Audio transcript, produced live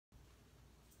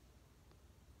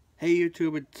Hey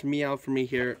YouTube, it's me out for me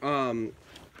here.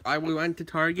 I went to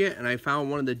Target and I found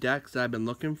one of the decks that I've been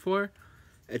looking for.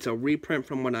 It's a reprint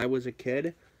from when I was a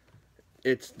kid.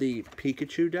 It's the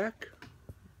Pikachu deck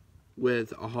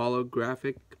with a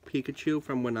holographic Pikachu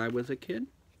from when I was a kid.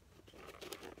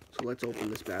 So let's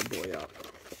open this bad boy up.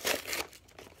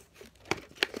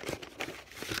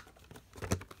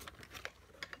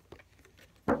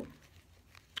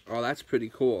 Oh, that's pretty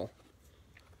cool.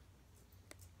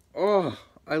 Oh,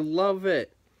 I love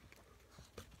it.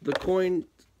 The coin,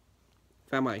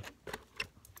 the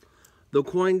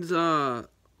coin's an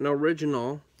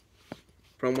original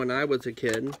from when I was a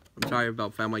kid. I'm sorry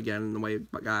about family getting in the way,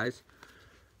 but guys.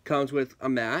 Comes with a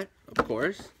mat, of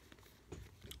course.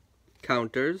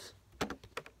 Counters.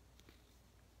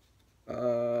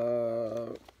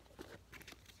 The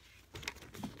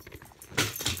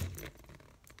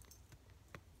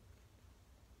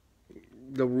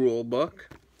rule book.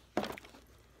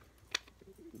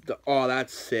 Oh,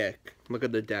 that's sick. Look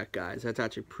at the deck, guys. That's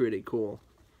actually pretty cool.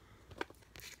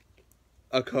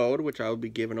 A code, which I will be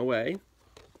giving away.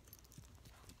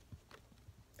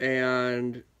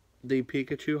 And the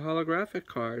Pikachu holographic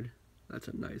card. That's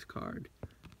a nice card.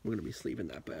 We're going to be sleeving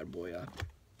that bad boy up.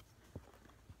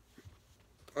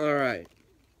 Alright.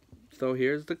 So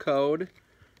here's the code.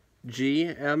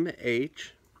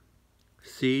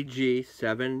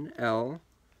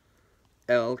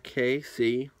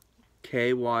 GMH7LLKCKYK.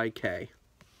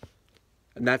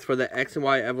 And that's for the X and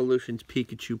Y Evolutions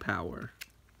Pikachu power.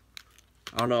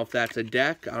 I don't know if that's a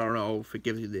deck. I don't know if it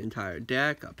gives you the entire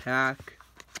deck, a pack.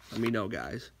 Let me know,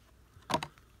 guys.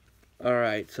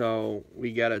 Alright, so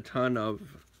we got a ton of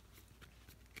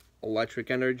electric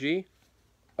energy.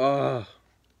 Oh,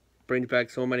 brings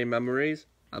back so many memories.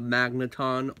 A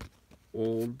Magneton,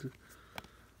 old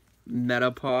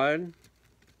Metapod.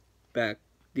 Back.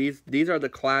 These are the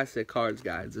classic cards,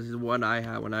 guys. This is one I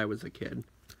had when I was a kid.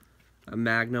 A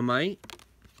Magnemite.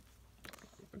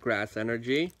 Grass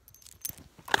Energy.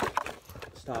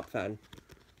 Stop fan.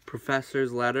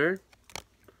 Professor's Letter.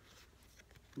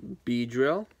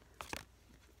 Beedrill.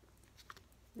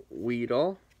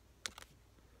 Weedle.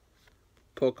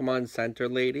 Pokemon Center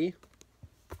Lady.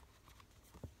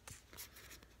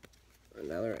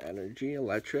 Another Energy,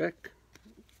 Electric.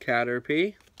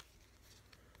 Caterpie.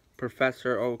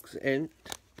 Professor Oak's Int.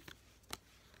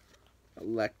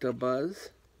 Electabuzz.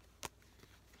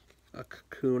 A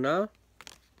Kakuna.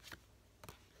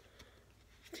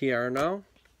 Tierno.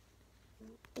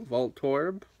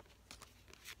 Voltorb.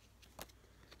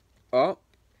 Oh,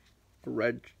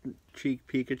 red cheek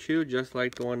Pikachu, just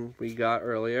like the one we got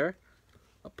earlier.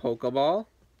 A Pokeball.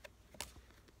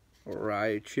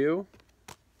 Raichu.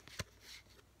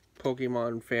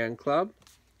 Pokemon Fan Club.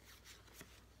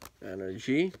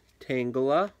 Energy.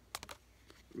 Tangela.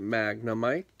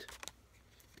 Magnemite.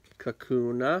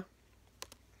 Kakuna.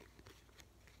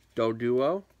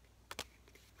 Doduo.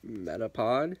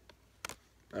 Metapod.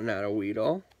 Another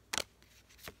Weedle.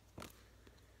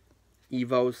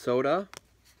 Evo Soda.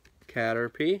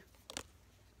 Caterpie.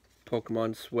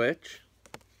 Pokemon Switch.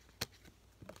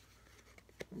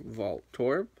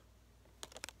 Voltorb.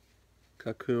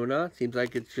 Kakuna. Seems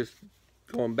like it's just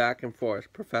going back and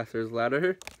forth. Professor's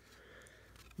Letter.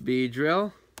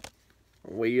 Beedrill.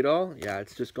 Weedle. Yeah,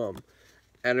 it's just going.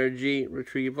 Energy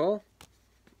Retrieval.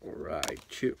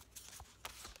 Raichu.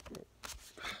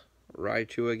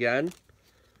 Raichu again.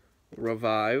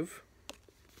 Revive.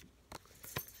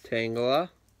 Tangela.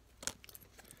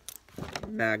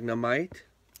 Magnemite.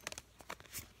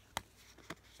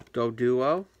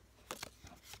 Doduo.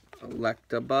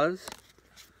 Electabuzz.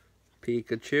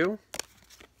 Pikachu.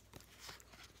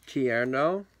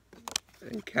 Tierno.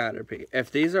 And Caterpie.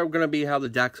 If these are going to be how the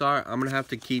decks are, I'm going to have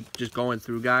to keep just going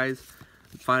through, guys.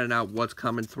 And finding out what's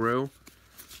coming through.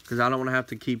 Because I don't want to have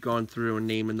to keep going through and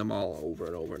naming them all over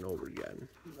and over and over again.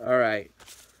 Alright.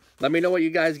 Let me know what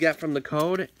you guys get from the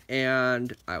code.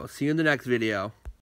 And I will see you in the next video.